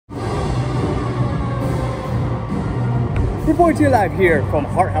reporting to you live here from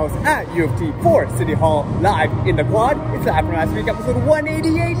Hart House at U of T for City Hall, live in the quad. It's live from last week, episode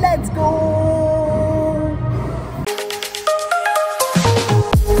 188. Let's go!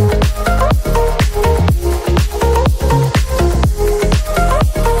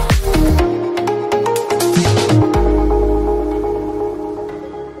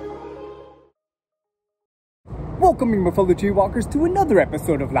 Welcoming my fellow JayWalkers to another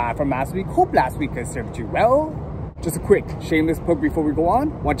episode of Live from last week. Hope last week has served you well. Just a quick shameless plug before we go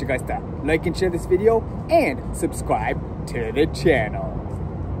on. I want you guys to like and share this video and subscribe to the channel.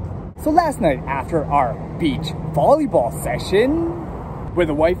 So last night after our beach volleyball session, where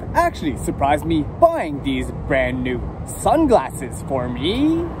the wife actually surprised me buying these brand new sunglasses for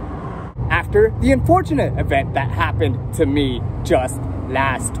me, after the unfortunate event that happened to me just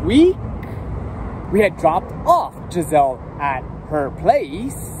last week, we had dropped off Giselle at her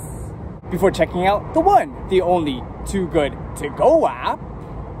place before checking out the one, the only Too Good To Go app,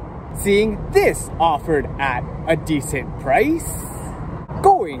 seeing this offered at a decent price,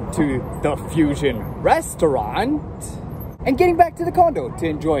 going to the Fusion restaurant, and getting back to the condo to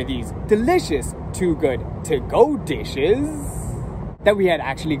enjoy these delicious Too Good To Go dishes that we had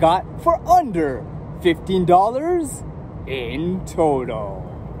actually got for under $15 in total.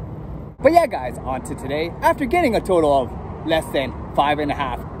 But yeah guys, on to today. After getting a total of less than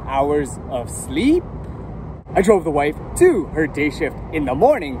 5.5 hours of sleep, I drove the wife to her day shift in the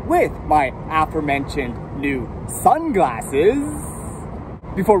morning with my aforementioned new sunglasses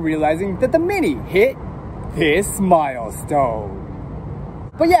before realizing that the Mini hit this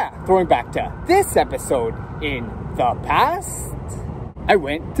milestone. But yeah, throwing back to this episode in the past, I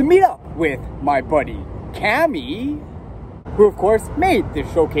went to meet up with my buddy Cammy, who of course made the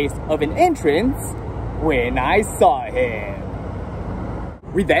showcase of an entrance when I saw him.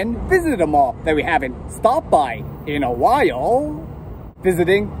 We then visited a mall that we haven't stopped by in a while,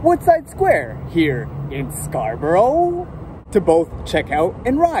 visiting Woodside Square here in Scarborough to both check out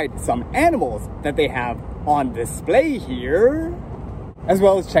and ride some animals that they have on display here, as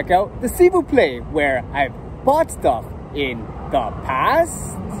well as check out the Cebu Play where I've bought stuff in the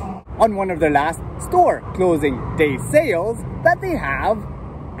past on one of their last store closing day sales that they have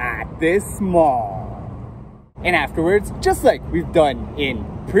at this mall. And afterwards, just like we've done in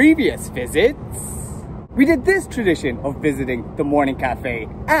previous visits, we did this tradition of visiting the morning cafe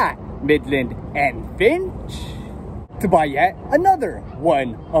at Midland and Finch to buy yet another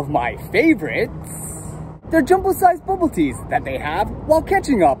one of my favorites, their jumbo-sized bubble teas that they have while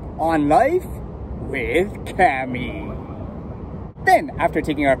catching up on life with Cammy. Then, after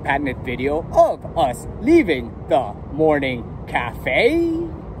taking our patented video of us leaving the morning cafe,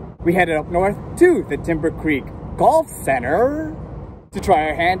 we headed up north to the Timber Creek Golf Center to try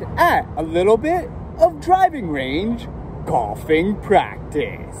our hand at a little bit of driving range golfing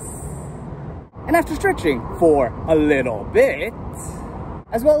practice. And after stretching for a little bit,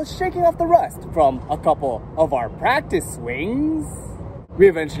 as well as shaking off the rust from a couple of our practice swings, we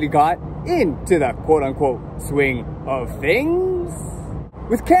eventually got into the quote-unquote swing of things,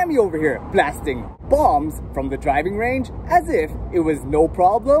 with Cammy over here blasting bombs from the driving range as if it was no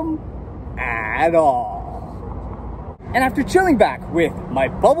problem at all. And after chilling back with my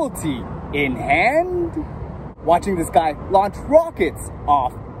bubble tea in hand, watching this guy launch rockets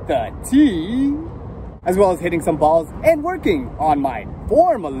off the tee, as well as hitting some balls and working on my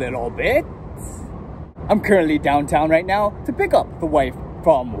form a little bit, I'm currently downtown right now to pick up the wife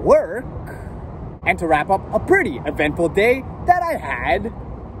from work and to wrap up a pretty eventful day that I had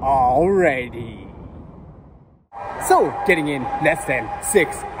already. So, getting in less than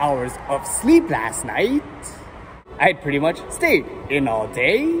 6 hours of sleep last night, I had pretty much stayed in all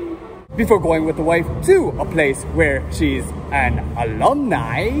day before going with the wife to a place where she's an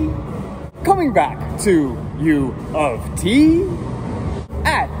alumni, coming back to U of T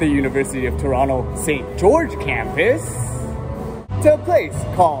at the University of Toronto St. George campus to a place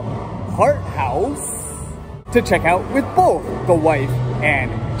called Hart House to check out with both the wife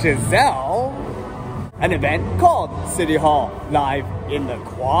and Giselle an event called City Hall Live in the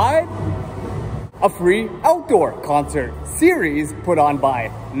Quad, a free outdoor concert series put on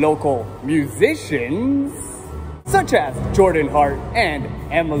by local musicians such as Jordan Hart and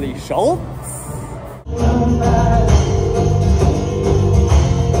Emily Schultz,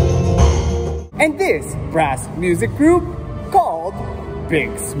 and this brass music group called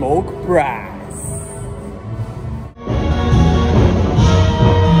Big Smoke Brass.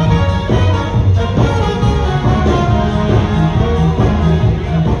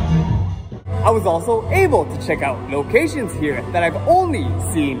 I was also able to check out locations here that I've only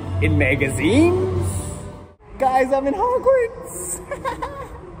seen in magazines, Guys, I'm in Hogwarts!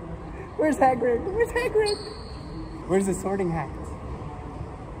 Where's Hagrid? Where's Hagrid? Where's the sorting hat?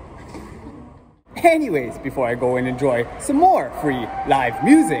 Anyways, before I go and enjoy some more free live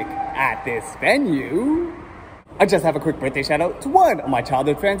music at this venue, I just have a quick birthday shout out to one of my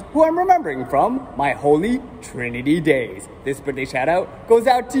childhood friends who I'm remembering from my Holy Trinity days. This birthday shout out goes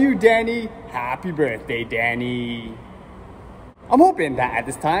out to you, Danny. Happy birthday, Danny. I'm hoping that at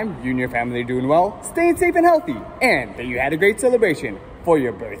this time, you and your family are doing well, staying safe and healthy, and that you had a great celebration for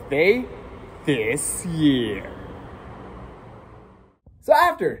your birthday this year. So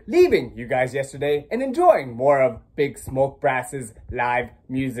after leaving you guys yesterday and enjoying more of Big Smoke Brass's live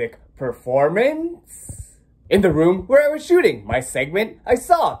music performance, in the room where I was shooting my segment, I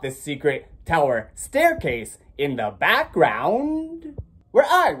saw this secret tower staircase in the background, where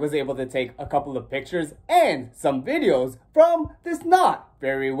I was able to take a couple of pictures and some videos from this not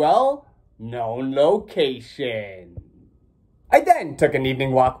very well known location. I then took an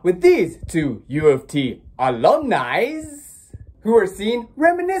evening walk with these two U of T alumni who were seen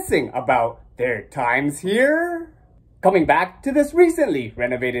reminiscing about their times here, coming back to this recently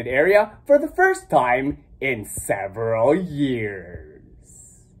renovated area for the first time in several years.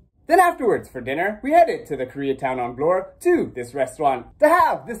 Then afterwards for dinner, we headed to the Koreatown on Bloor to this restaurant to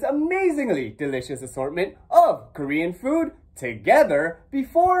have this amazingly delicious assortment of Korean food together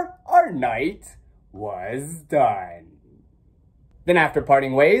before our night was done. Then after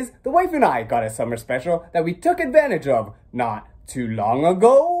parting ways, the wife and I got a summer special that we took advantage of not too long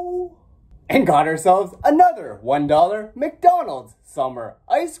ago and got ourselves another $1 McDonald's summer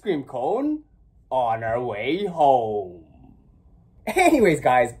ice cream cone on our way home. Anyways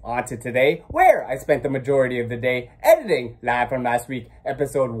guys, on to today, where I spent the majority of the day editing Live From Last Week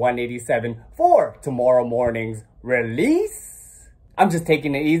episode 187 for tomorrow morning's release. I'm just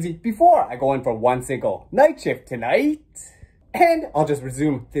taking it easy before I go in for one single night shift tonight, and I'll just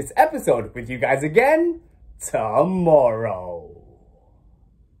resume this episode with you guys again tomorrow.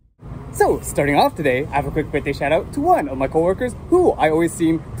 So, starting off today, I have a quick birthday shout out to one of my coworkers who I always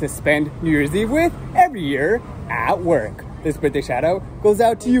seem to spend New Year's Eve with every year at work. This birthday shout out goes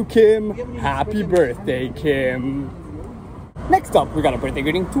out to you, Kim. Happy birthday, Kim. Next up, we got a birthday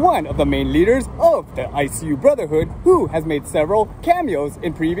greeting to one of the main leaders of the ICU Brotherhood who has made several cameos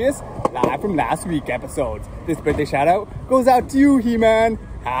in previous Live From Last Week episodes. This birthday shout out goes out to you, He-Man.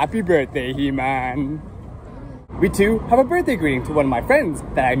 Happy birthday, He-Man. We too have a birthday greeting to one of my friends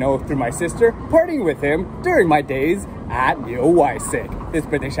that I know through my sister, partying with him during my days at YYZ. This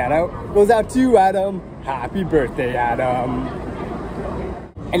birthday shout out goes out to you, Adam. Happy birthday, Adam.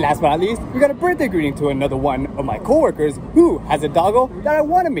 And last but not least, we got a birthday greeting to another one of my coworkers who has a doggo that I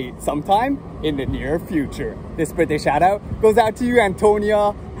want to meet sometime in the near future. This birthday shout out goes out to you,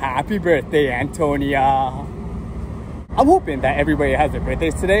 Antonia. Happy birthday, Antonia. I'm hoping that everybody who has their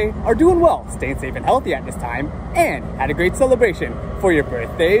birthdays today are doing well, staying safe and healthy at this time, and had a great celebration for your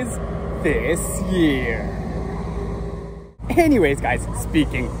birthdays this year. Anyways guys,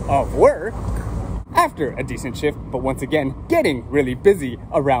 speaking of work, after a decent shift, but once again getting really busy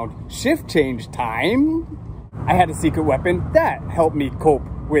around shift change time, I had a secret weapon that helped me cope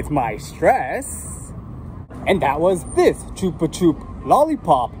with my stress, and that was this Chupa Chup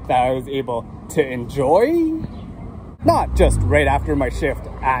lollipop that I was able to enjoy. Not just right after my shift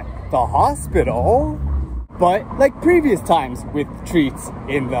at the hospital, but like previous times with treats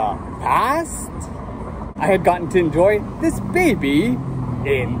in the past, I had gotten to enjoy this baby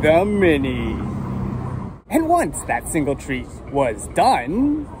in the mini. And once that single treat was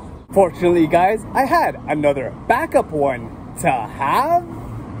done, fortunately guys, I had another backup one to have,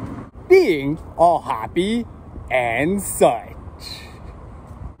 being all happy and such.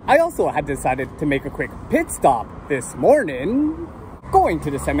 I also had decided to make a quick pit stop this morning, going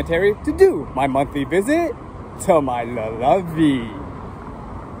to the cemetery to do my monthly visit to my Lola V.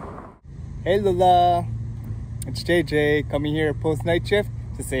 Hey Lola, it's JJ coming here post night shift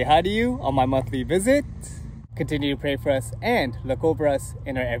to say hi to you on my monthly visit. Continue to pray for us and look over us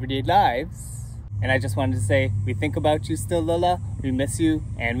in our everyday lives. And I just wanted to say, we think about you still, Lola. We miss you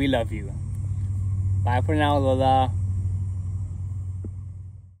and we love you. Bye for now, Lola.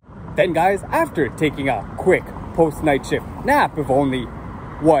 Then guys, after taking a quick post-night shift nap of only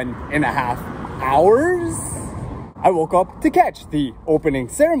 1.5 hours, I woke up to catch the opening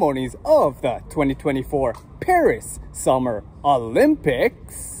ceremonies of the 2024 Paris Summer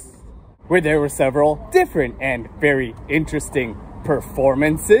Olympics, where there were several different and very interesting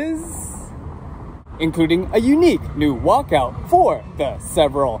performances, including a unique new walkout for the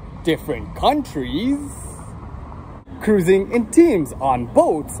several different countries, cruising in teams on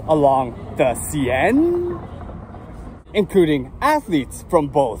boats along the Seine, including athletes from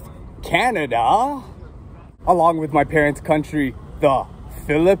both Canada, along with my parents' country, the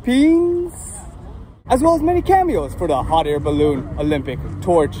Philippines, as well as many cameos for the hot air balloon Olympic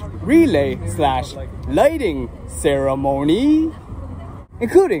torch relay / lighting ceremony,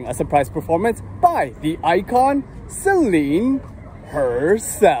 including a surprise performance by the icon Celine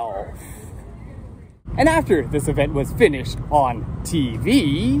herself. And after this event was finished on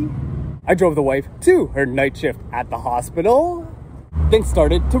TV, I drove the wife to her night shift at the hospital, then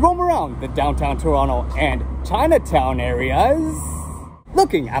started to roam around the downtown Toronto and Chinatown areas,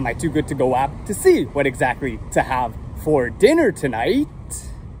 looking at my Too Good To Go app to see what exactly to have for dinner tonight,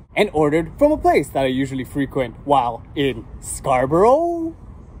 and ordered from a place that I usually frequent while in Scarborough,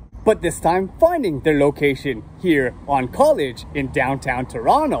 but this time finding their location here on College in downtown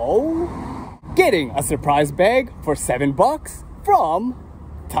Toronto, getting a surprise bag for $7 from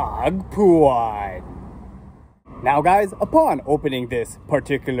Tagpuan. Now guys, upon opening this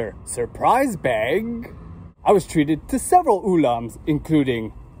particular surprise bag, I was treated to several ulams,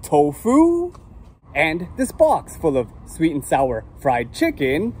 including tofu and this box full of sweet and sour fried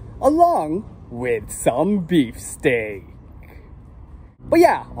chicken, along with some beef steak. But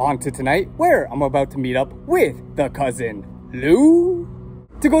yeah, on to tonight, where I'm about to meet up with the cousin Lou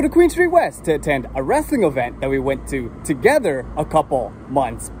to go to Queen Street West to attend a wrestling event that we went to together a couple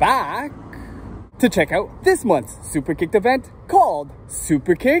months back, to check out this month's Superkick'd event called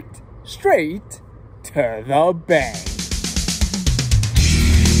Superkick'd Straight to the Bank.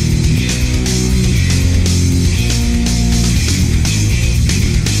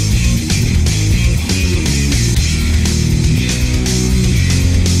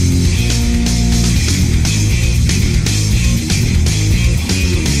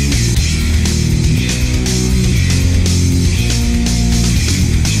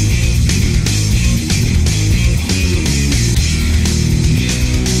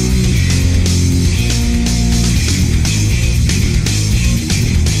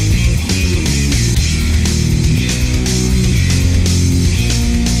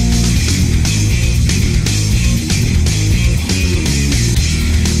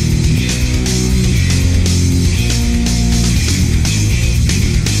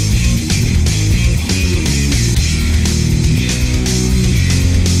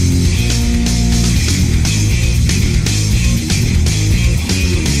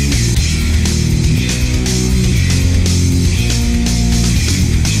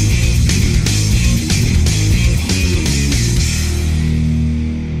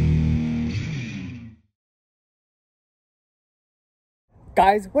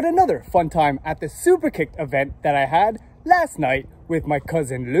 Guys, what another fun time at the Superkick'd event that I had last night with my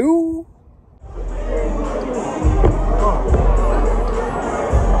cousin Lou.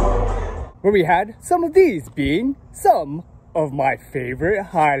 Where we had some of these being some of my favorite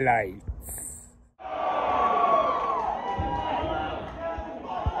highlights.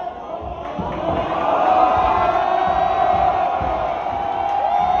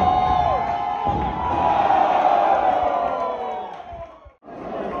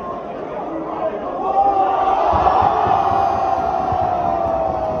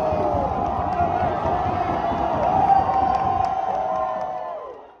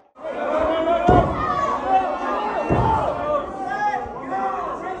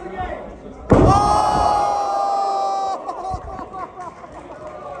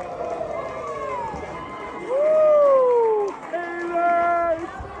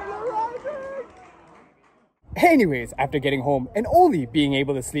 Anyways, after getting home and only being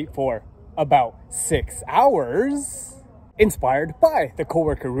able to sleep for about 6 hours, inspired by the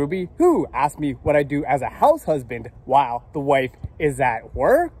coworker Ruby, who asked me what I do as a house husband while the wife is at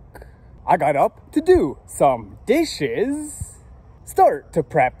work, I got up to do some dishes, start to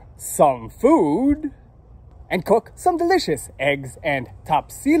prep some food, and cook some delicious eggs and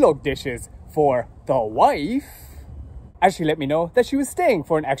tapsilog dishes for the wife, as she let me know that she was staying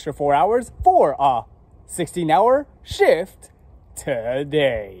for an extra 4 hours for a 16-hour shift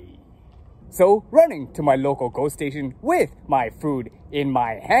today. So running to my local GO station with my food in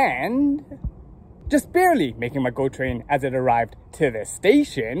my hand, just barely making my GO train as it arrived to the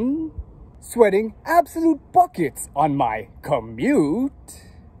station, sweating absolute buckets on my commute,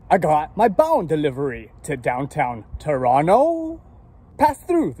 I got my bound delivery to downtown Toronto, passed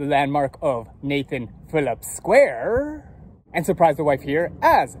through the landmark of Nathan Phillips Square, and surprised the wife here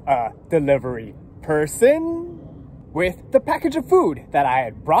as a delivery person with the package of food that I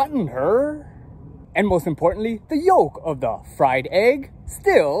had brought in her, and most importantly, the yolk of the fried egg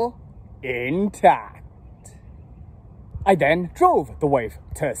still intact. I then drove the wife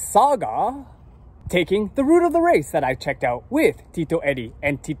to Saga taking the route of the race that I checked out with Tito Eddie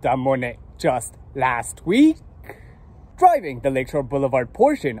and Tita Monet just last week, driving the Lakeshore Boulevard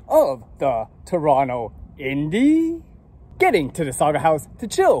portion of the Toronto Indy, getting to the Saga House to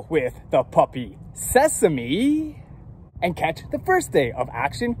chill with the puppy Sesame, and catch the first day of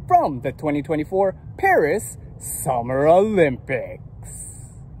action from the 2024 Paris Summer Olympics.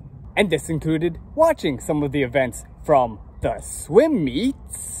 And this included watching some of the events from the swim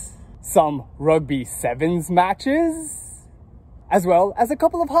meets, some rugby sevens matches, as well as a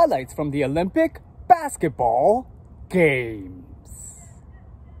couple of highlights from the Olympic basketball games.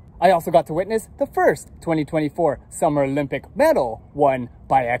 I also got to witness the first 2024 Summer Olympic medal won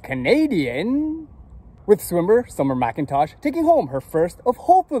by a Canadian, with swimmer Summer McIntosh taking home her first of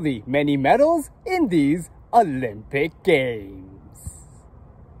hopefully many medals in these Olympic Games.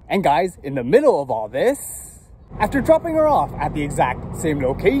 And guys, in the middle of all this, after dropping her off at the exact same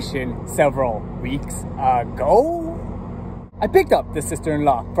location several weeks ago, I picked up the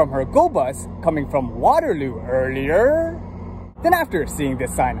sister-in-law from her go bus coming from Waterloo earlier. Then after seeing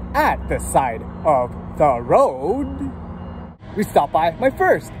this sign at the side of the road, we stopped by my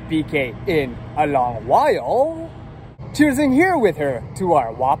first BK in a long while, cheersing here with her to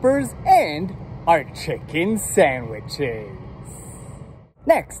our Whoppers and our chicken sandwiches.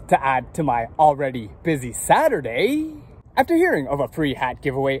 Next, to add to my already busy Saturday, after hearing of a free hat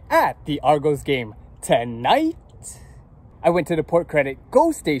giveaway at the Argos game tonight, I went to the Port Credit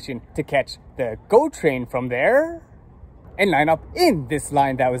GO station to catch the GO train from there and line up in this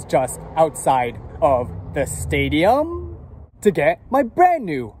line that was just outside of the stadium to get my brand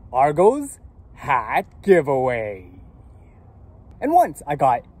new Argos hat giveaway. And once I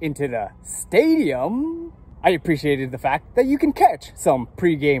got into the stadium, I appreciated the fact that you can catch some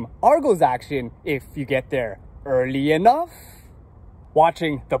pre-game Argos action if you get there early enough,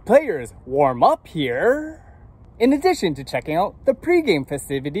 watching the players warm up here, in addition to checking out the pre-game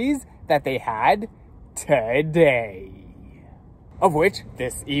festivities that they had today. Of which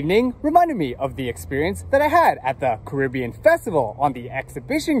this evening reminded me of the experience that I had at the Caribbean Festival on the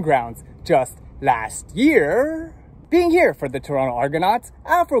exhibition grounds just last year, being here for the Toronto Argonauts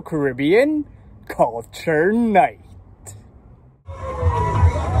Afro-Caribbean Culture Night.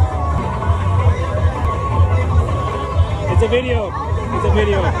 It's a video. It's a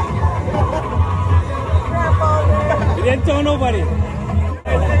video. We didn't tell nobody.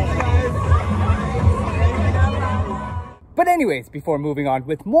 But anyways, before moving on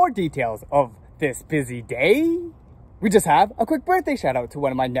with more details of this busy day, we just have a quick birthday shout out to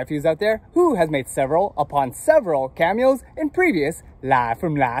one of my nephews out there who has made several upon several cameos in previous Live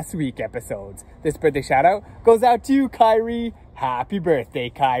From Last Week episodes. This birthday shout out goes out to you, Kyrie. Happy birthday,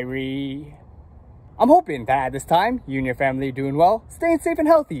 Kyrie. I'm hoping that at this time, you and your family are doing well, staying safe and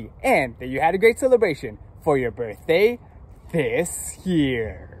healthy, and that you had a great celebration for your birthday this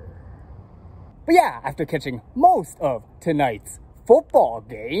year. But yeah, after catching most of tonight's football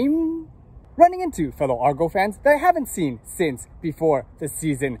game, running into fellow Argo fans that I haven't seen since before the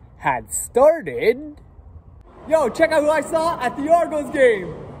season had started. Yo, check out who I saw at the Argos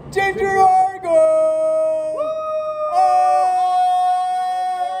game. Ginger Argos! Argos!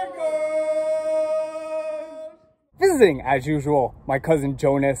 Visiting, as usual, my cousin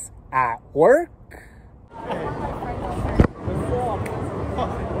Jonas at work.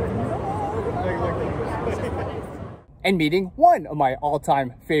 And meeting one of my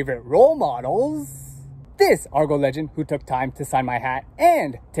all-time favorite role models, this Argo legend who took time to sign my hat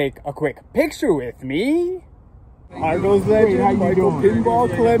and take a quick picture with me. Argos legend, Michael Pinball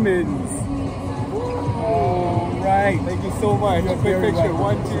Clemens. All right, thank you so much. A quick picture,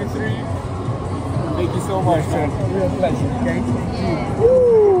 1, 2, 3. Thank you so much, man. Real pleasure.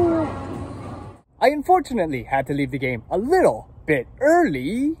 Woo! I unfortunately had to leave the game a little bit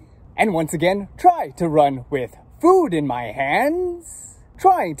early, and once again try to run with food in my hands,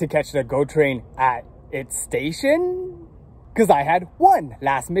 trying to catch the GO train at its station, because I had one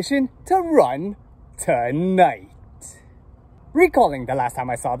last mission to run tonight. Recalling the last time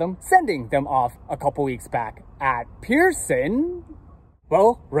I saw them, sending them off a couple weeks back at Pearson,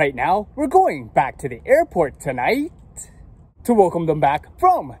 well, right now we're going back to the airport tonight to welcome them back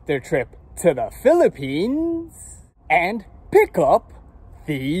from their trip to the Philippines and pick up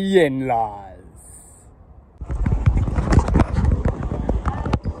the in-laws.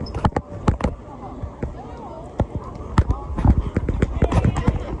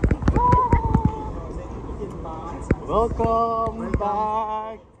 Welcome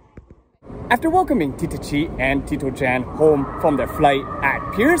back! After welcoming Tita Chi and Tito Jan home from their flight at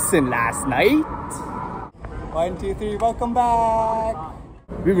Pearson last night, 1, 2, 3, welcome back!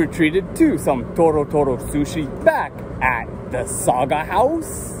 we were treated to some Torotoro sushi back at the Saga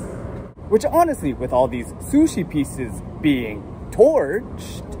House. Which honestly, with all these sushi pieces being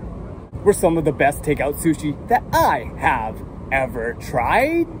torched, were some of the best takeout sushi that I have ever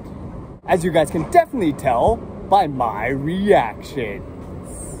tried. As you guys can definitely tell by my reactions.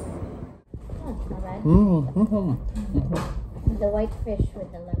 The white fish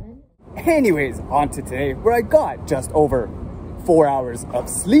with the lemon. Anyways, on to today, where I got just over 4 hours of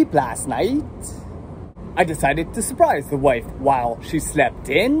sleep last night. I decided to surprise the wife while she slept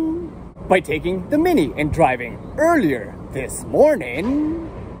in by taking the Mini and driving earlier this morning,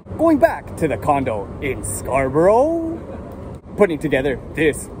 going back to the condo in Scarborough, putting together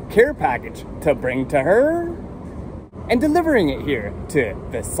this care package to bring to her, and delivering it here to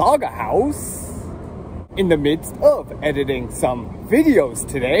the Saga House in the midst of editing some videos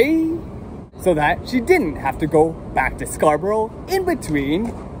today, so that she didn't have to go back to Scarborough in between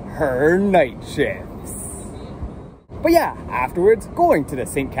her night shifts. But yeah, afterwards, going to the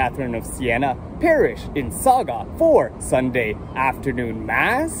St. Catherine of Siena parish in Saga for Sunday afternoon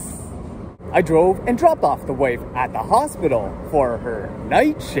mass. I drove and dropped off the wife at the hospital for her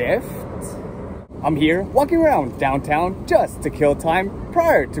night shift. I'm here walking around downtown just to kill time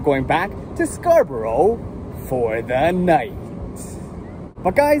prior to going back to Scarborough for the night.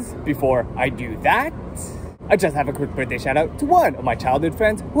 But guys, before I do that, I just have a quick birthday shout out to one of my childhood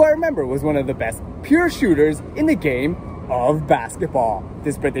friends who I remember was one of the best pure shooters in the game of basketball.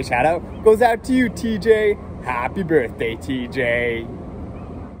 This birthday shout out goes out to you, TJ. Happy birthday, TJ.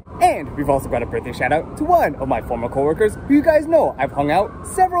 And we've also got a birthday shout out to one of my former coworkers who you guys know I've hung out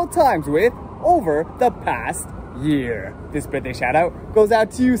several times with over the past year. This birthday shout out goes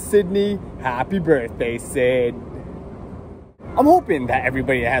out to you, Sydney. Happy birthday, Sid. I'm hoping that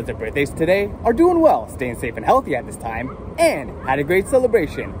everybody that has their birthdays today are doing well, staying safe and healthy at this time, and had a great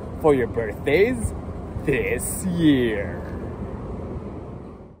celebration for your birthdays this year.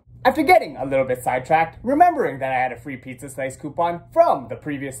 After getting a little bit sidetracked, remembering that I had a free pizza slice coupon from the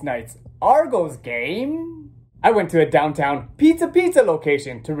previous night's Argos game, I went to a downtown pizza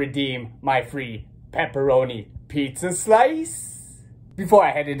location to redeem my free pepperoni pizza slice before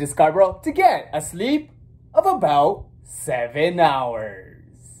I headed to Scarborough to get a sleep of about 7 hours.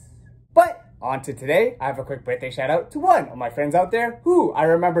 But on to today, I have a quick birthday shout out to one of my friends out there who I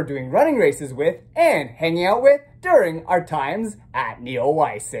remember doing running races with and hanging out with during our times at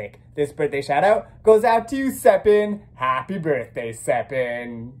Neo-YYZ. This birthday shout out goes out to you, Seppin. Happy birthday,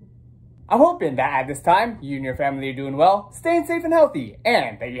 Seppin. I'm hoping that at this time, you and your family are doing well, staying safe and healthy,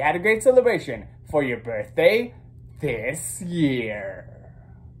 and that you had a great celebration for your birthday this year.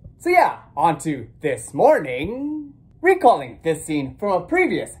 So yeah, on to this morning. Recalling this scene from a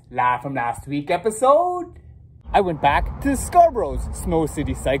previous Live From Last Week episode, I went back to Scarborough's Snow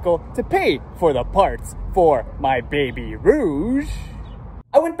City Cycle to pay for the parts for my baby Rouge.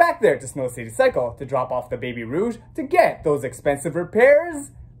 I went back there to Snow City Cycle to drop off the baby Rouge to get those expensive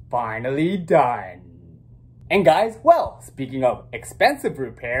repairs finally done. And guys, well, speaking of expensive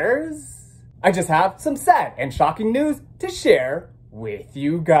repairs, I just have some sad and shocking news to share with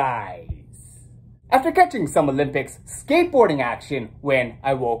you guys. After catching some Olympics skateboarding action when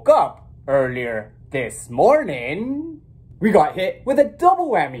I woke up earlier this morning, we got hit with a double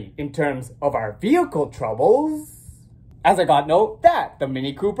whammy in terms of our vehicle troubles, as I got note that the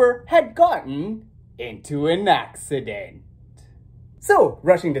Mini Cooper had gotten into an accident. So,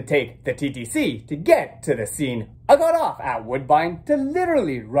 rushing to take the TTC to get to the scene, I got off at Woodbine to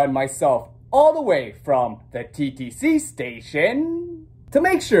literally run myself all the way from the TTC station to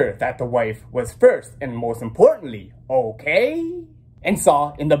make sure that the wife was first and most importantly okay, and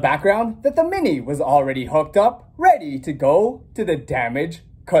saw in the background that the Mini was already hooked up, ready to go to the damage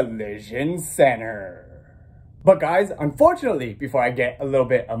collision center. But guys, unfortunately, before I get a little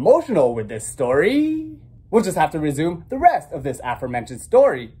bit emotional with this story, we'll just have to resume the rest of this aforementioned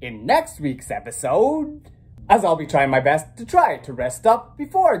story in next week's episode, as I'll be trying my best to try to rest up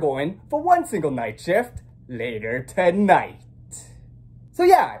before I go in for one single night shift later tonight. So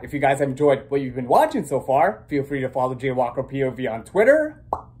yeah, if you guys have enjoyed what you've been watching so far, feel free to follow JayWalkerPOV on Twitter,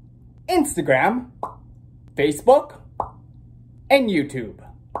 Instagram, Facebook, and YouTube.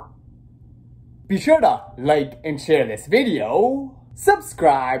 Be sure to like and share this video,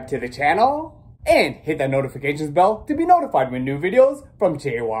 subscribe to the channel, and hit that notifications bell to be notified when new videos from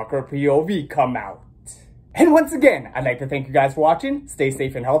JayWalkerPOV come out. And once again, I'd like to thank you guys for watching, stay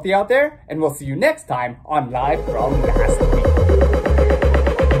safe and healthy out there, and we'll see you next time on Live From Last Week.